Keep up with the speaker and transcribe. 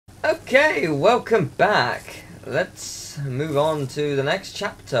Okay, welcome back. Let's move on to the next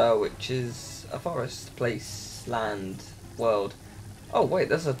chapter, which is a forest, place, land, world. Oh wait,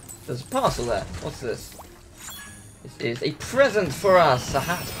 there's a parcel there. What's this? This is a present for us, a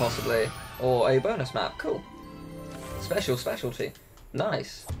hat possibly, or a bonus map. Cool. Special specialty.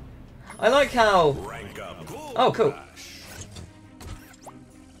 Nice. I like how. Oh, cool.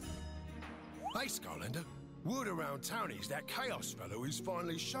 Hey, Skylander. Word around town is that Chaos fellow is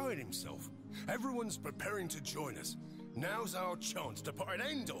finally showing himself. Everyone's preparing to join us. Now's our chance to put an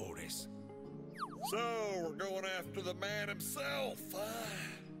end to all this. So, we're going after the man himself.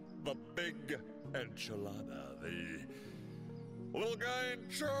 The big enchilada. The little guy in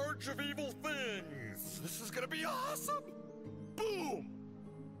charge of evil things. This is gonna be awesome. Boom!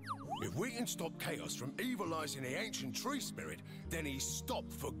 If we can stop Chaos from evilizing the ancient tree spirit, then he's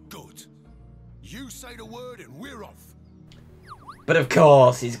stopped for good. You say the word and we're off. But of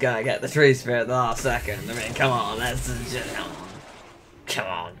course he's gonna get the tree spirit at the last second. I mean, come on, let's just... Come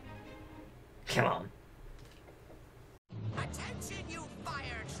on. Come on. Attention, you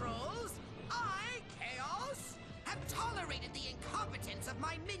fire trolls! I, Chaos, have tolerated the incompetence of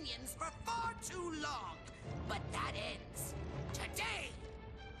my minions for far too long. But that ends today.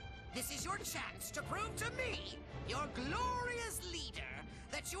 This is your chance to prove to me, your glorious leader,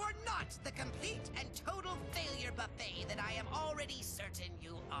 that you are not the complete and total failure buffet that I am already certain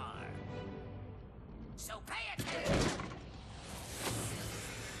you are. So pay attention.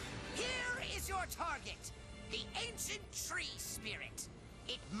 Here is your target, the ancient tree spirit.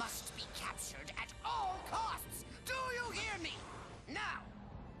 It must be captured at all costs. Do you hear me? Now,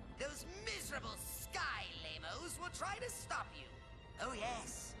 those miserable Skylamos will try to stop you. Oh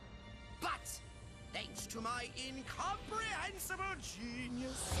yes. But thanks to my incomprehensible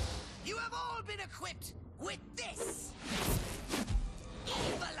genius, you have all been equipped with this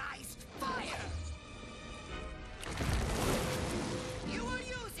evilized fire. You will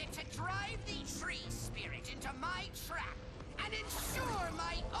use it to drive the tree spirit into my trap and ensure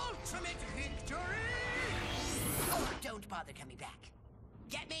my ultimate victory. Oh, don't bother coming back.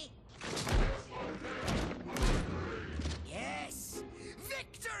 Get me? Yes!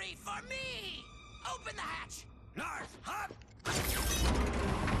 Victory for me! Open the hatch! North, hop!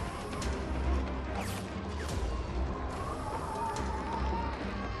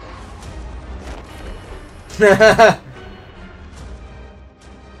 Sir,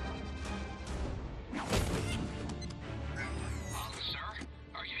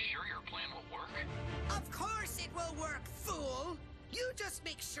 are you sure your plan will work? Of course it will work, fool! You just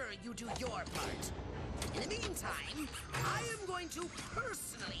make sure you do your part. In the meantime, I am going to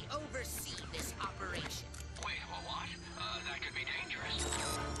personally oversee this operation. Wait, what? That could be dangerous.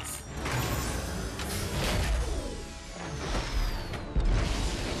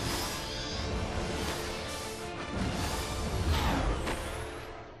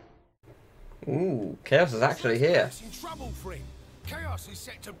 Ooh, Chaos is actually here. Chaos in trouble, friend. Chaos is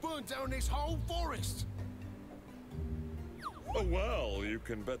set to burn down this whole forest. Oh, well, you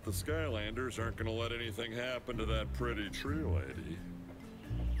can bet the Skylanders aren't gonna let anything happen to that pretty tree lady.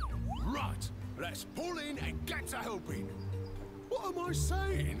 Right, let's pull in and get to helping. What am I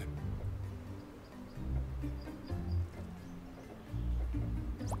saying?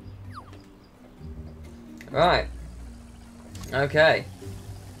 Right. Okay.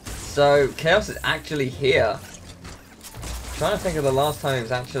 So, Chaos is actually here. I'm trying to think of the last time he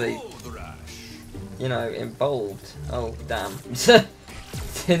was actually, you know, involved. Oh, damn.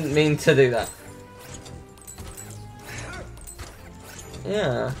 Didn't mean to do that.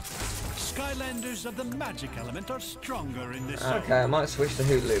 Yeah. Skylanders of the magic element are stronger in this Okay, I might switch to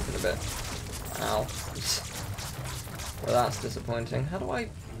Hoot Loop in a bit. Ow. Well, that's disappointing. How do I...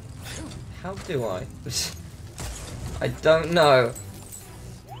 I don't know.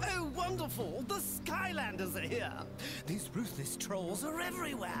 Oh, wonderful! The Skylanders are here! These ruthless trolls are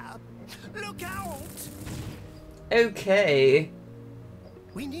everywhere! Look out! Okay.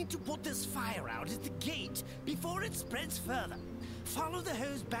 We need to put this fire out at the gate before it spreads further. Follow the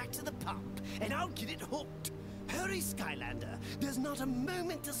hose back to the pump, and I'll get it hooked. Hurry, Skylander. There's not a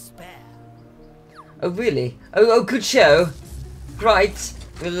moment to spare. Oh, really? Oh, good show. Right.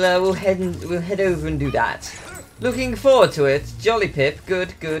 We'll head over and do that. Looking forward to it. Jolly Pip.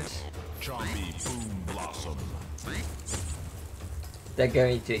 Good. Charmy Boom Blossom. They're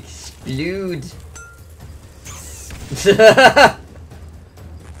going to explode.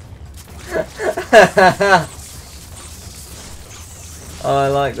 Oh, I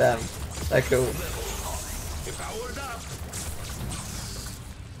like them. They're cool.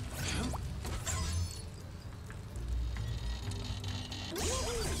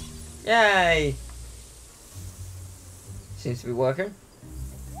 Yay! Seems to be working.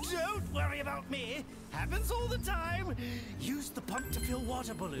 Don't worry about me. Happens all the time. Use the pump to fill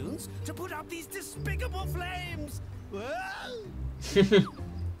water balloons to put out these despicable flames.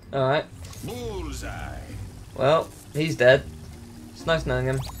 Alright. Bullseye. Well, he's dead. It's nice knowing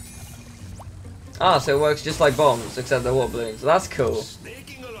him. Ah, so it works just like bombs, except they're water balloons. That's cool.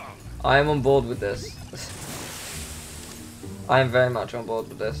 Sneaking along. I am on board with this. I am very much on board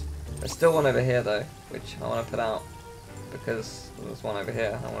with this. There's still one over here though, which I want to put out. Because there's one over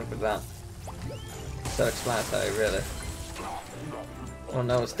here, I want to put that. So explanatory, really. I want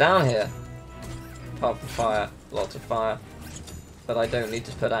to know what's down here. Apart from fire. Lots of fire. But I don't need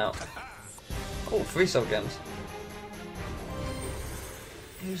to put out. Oh, 3 soul gems.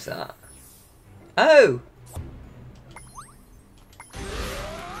 Who's that? Oh!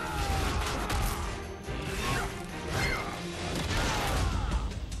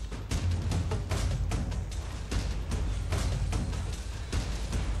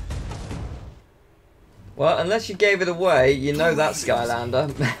 Well, unless you gave it away, you know that's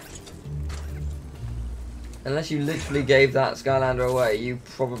Skylander. Unless you literally gave that Skylander away, you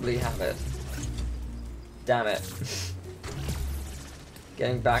probably have it. Damn it.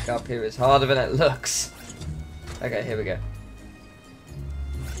 Getting back up here is harder than it looks. Okay, here we go.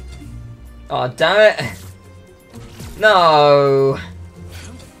 Oh, damn it! No!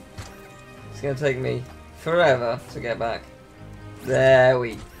 It's gonna take me forever to get back. There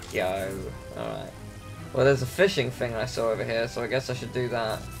we go. Alright. Well, there's a fishing thing I saw over here, so I guess I should do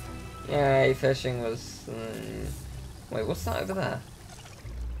that. Yay, fishing was... Wait, what's that over there?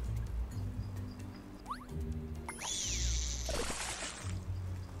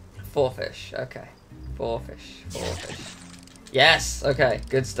 Four fish, okay. 4 fish, 4 fish. Yes! Okay,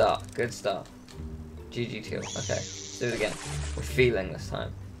 good start, good start. GG Teal, okay. Let's do it again. We're feeling this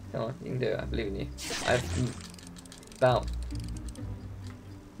time. Come on, you can do it, I believe in you. I have about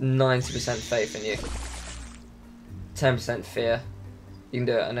 90% faith in you. 10% fear. You can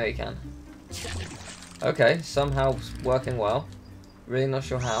do it, I know you can. Okay, somehow it's working well. Really not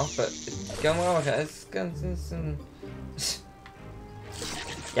sure how, but it's going well. Okay, it's going.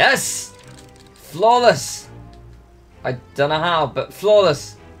 Yes! Flawless! I don't know how, but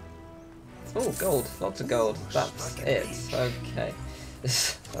flawless! Oh, gold. Lots of gold. That's it. Okay.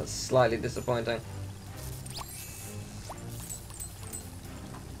 That's slightly disappointing.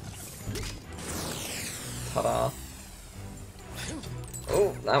 Ta-da.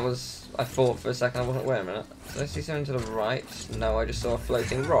 Oh, that was... I thought for a second I wasn't... Wait a minute. Did I see something to the right? No, I just saw a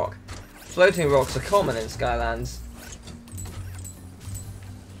floating rock. Floating rocks are common in Skylands.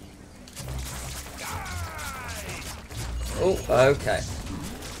 Oh, okay.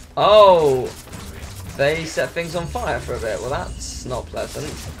 Oh! They set things on fire for a bit. Well, that's not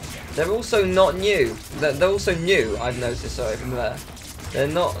pleasant. They're also not new. They're also new, I've noticed, sorry, from there. They're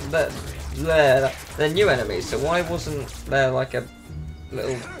not... They're new enemies, so why wasn't there like a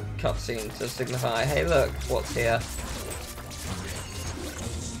little cutscene to signify, hey look, what's here?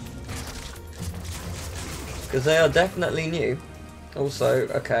 Because they are definitely new. Also,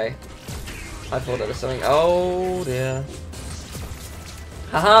 okay. I thought there was something... Oh dear.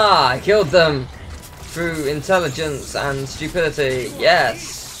 Haha! I killed them! Through intelligence and stupidity.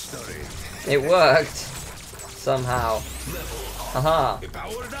 Yes! It worked. Somehow. Haha.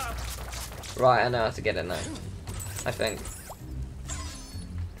 Right, I know how to get in there. I think.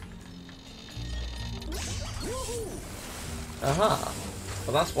 Aha.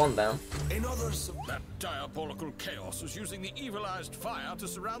 Well, that's one down. That diabolical chaos is using the evilized fire to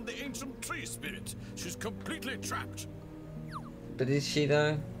surround the ancient tree spirit. She's completely trapped. But is she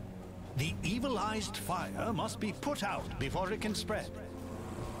though? The evilized fire must be put out before it can spread.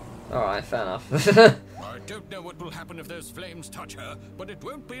 Alright, fair enough. I don't know what will happen if those flames touch her, but it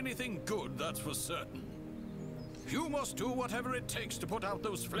won't be anything good, that's for certain. You must do whatever it takes to put out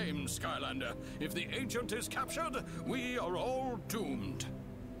those flames, Skylander. If the Ancient is captured, we are all doomed.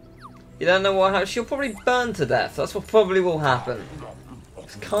 You don't know what happens. She'll probably burn to death. That's what probably will happen.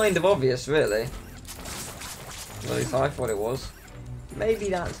 It's kind of obvious, really. At least I thought it was. Maybe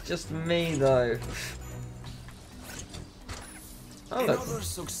that's just me, though. Oh,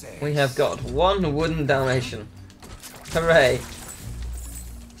 look. We have got 1 wooden Dalmatian. Hooray!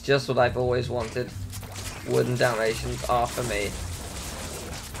 It's just what I've always wanted. Wooden Dalmatians are for me.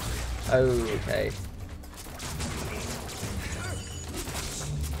 Okay.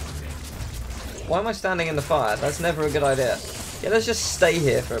 Why am I standing in the fire? That's never a good idea. Yeah, let's just stay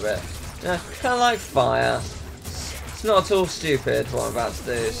here for a bit. Yeah, kind of like fire. It's not at all stupid what I'm about to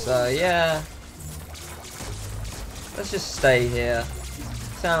do, so yeah. Let's just stay here.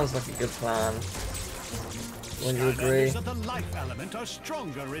 Sounds like a good plan. Wouldn't you agree? Skylanders of the life element are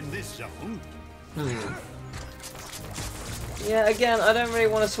stronger in this zone. Yeah, again, I don't really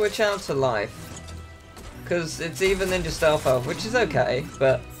want to switch out to life. Because it's even Ninja Stealth Elf, which is okay,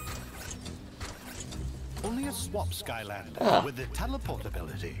 but... Only a swap Skylander with the teleport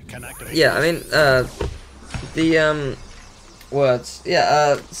ability can activate. Yeah, I mean, the, words.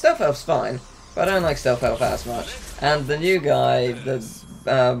 Yeah, Stealth Elf's fine, but I don't like Stealth Elf as much. And the new guy, the,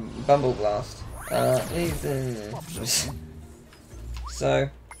 Bumble Blast, he's in... So,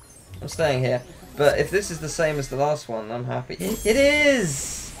 I'm staying here. But if this is the same as the last one, I'm happy. It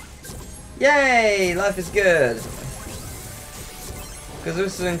is! Yay! Life is good! Because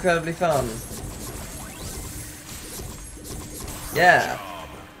this is incredibly fun. Yeah!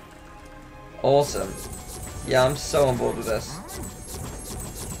 Awesome. Yeah, I'm so on board with this.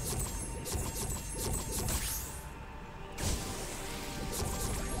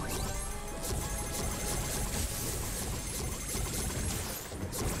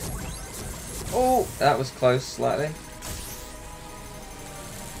 Oh, that was close slightly.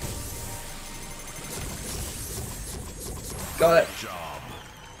 Got it.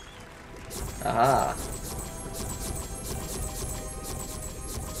 Aha.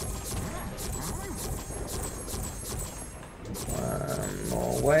 One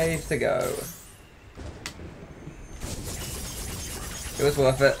more wave to go. It was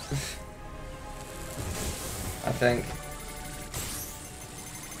worth it. I think.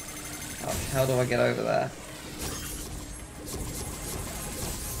 How do I get over there?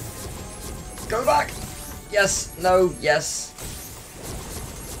 Go back! Yes! No! Yes!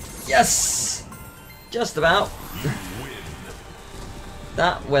 Yes! Just about.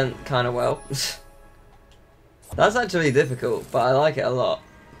 That went kind of well. That's actually difficult, but I like it a lot.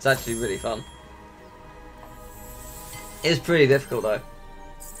 It's actually really fun. It's pretty difficult though.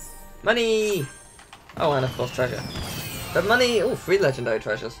 Money! Oh, and of course treasure. But money! Oh, 3 legendary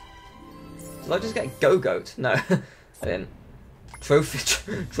treasures. Did I just get Go-Goat? No, I didn't.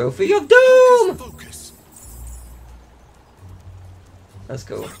 Trophy of Doom! That's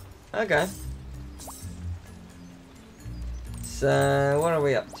cool. Okay. So, what are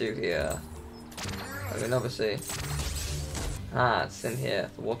we up to here? I mean, obviously... Ah, it's in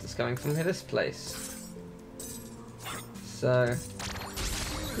here. The water's coming from this place. So...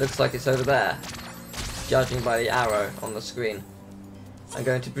 Looks like it's over there. Judging by the arrow on the screen. I'm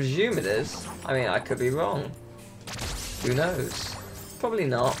going to presume it is. I mean, I could be wrong. Who knows? Probably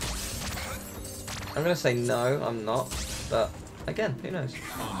not. I'm going to say no, I'm not. But, again, who knows?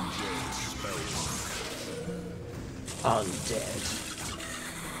 Undead.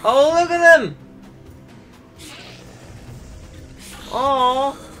 Oh, look at them!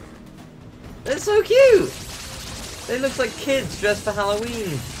 Aww! They're so cute! They look like kids dressed for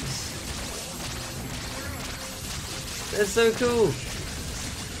Halloween. They're so cool.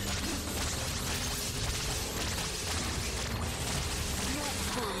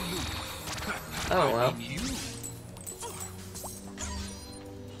 Oh well.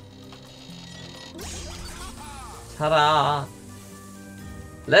 Ta-da!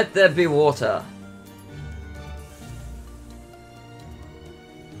 Let there be water.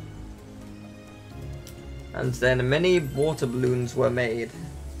 And then many water balloons were made.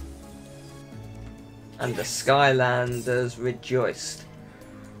 And the Skylanders rejoiced.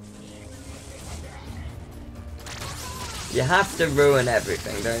 You have to ruin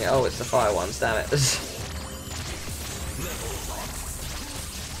everything, don't you? Oh, it's the fire ones, damn it.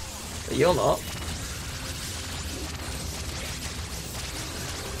 But you're not.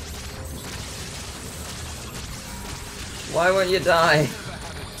 Why won't you die?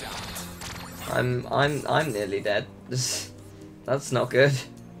 I'm nearly dead. That's not good.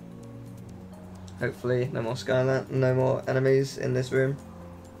 Hopefully no more enemies in this room.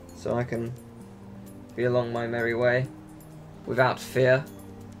 So I can be along my merry way. Without fear.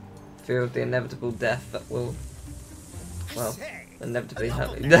 Fear of the inevitable death that will, well, inevitably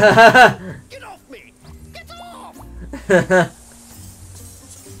happen. Get off me! Get off!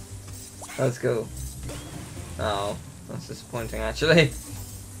 That's cool. Oh, that's disappointing actually.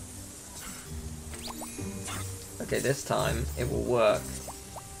 Okay, this time it will work.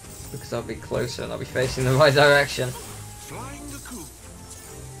 Because I'll be closer and I'll be facing the right direction. Flying the coop.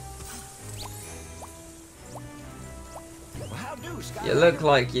 Well, how do, Skylander? You look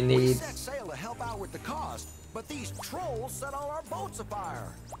like you We need... set sail to help out with the cost, but these trolls set all our boats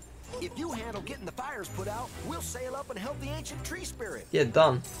afire. If you handle getting the fires put out, we'll sail up and help the ancient tree spirit. Yeah,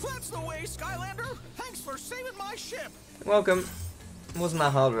 done. That's the way, Skylander. Thanks for saving my ship. Welcome. It wasn't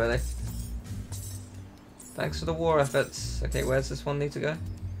that hard, really. Thanks for the war efforts. Okay, where's this one need to go?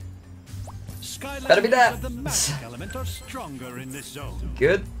 Better be there. Skylanders of the magic element are stronger in this zone.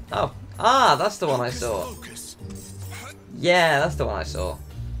 Good. Oh. Ah, that's the one I saw. Yeah, that's the one I saw.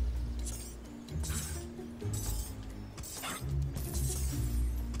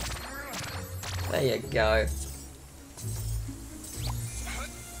 There you go.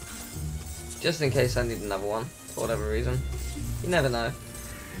 Just in case I need another one, for whatever reason. You never know.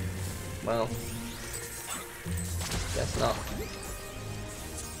 Well, guess not.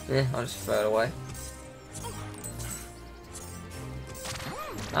 Yeah, I'll just throw it away.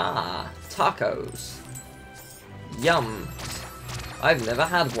 Ah, tacos. Yum. I've never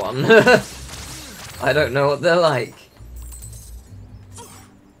had one. I don't know what they're like.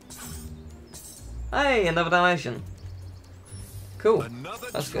 Hey, another Dalmatian. Cool.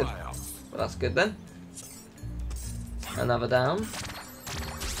 That's good. Well, that's good then. Another down.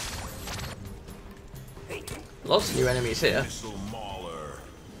 Lots of new enemies here.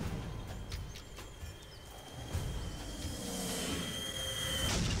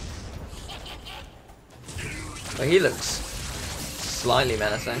 Well, he looks slightly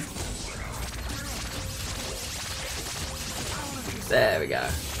menacing. There we go.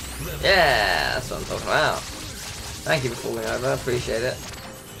 Yeah, that's what I'm talking about. Thank you for falling over, I appreciate it.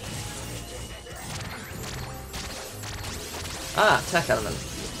 Ah, tech element.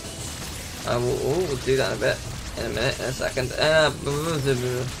 We'll do that in a bit. In a minute, in a second.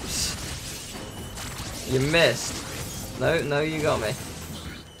 You missed. No, you got me.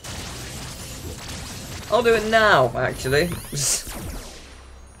 I'll do it now, actually.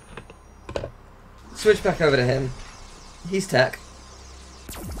 Switch back over to him. He's tech.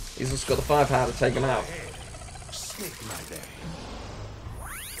 He's also got the firepower to take him out.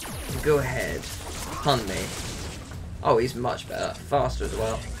 Go ahead. Pun me. Oh, he's much better. Faster as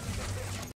well.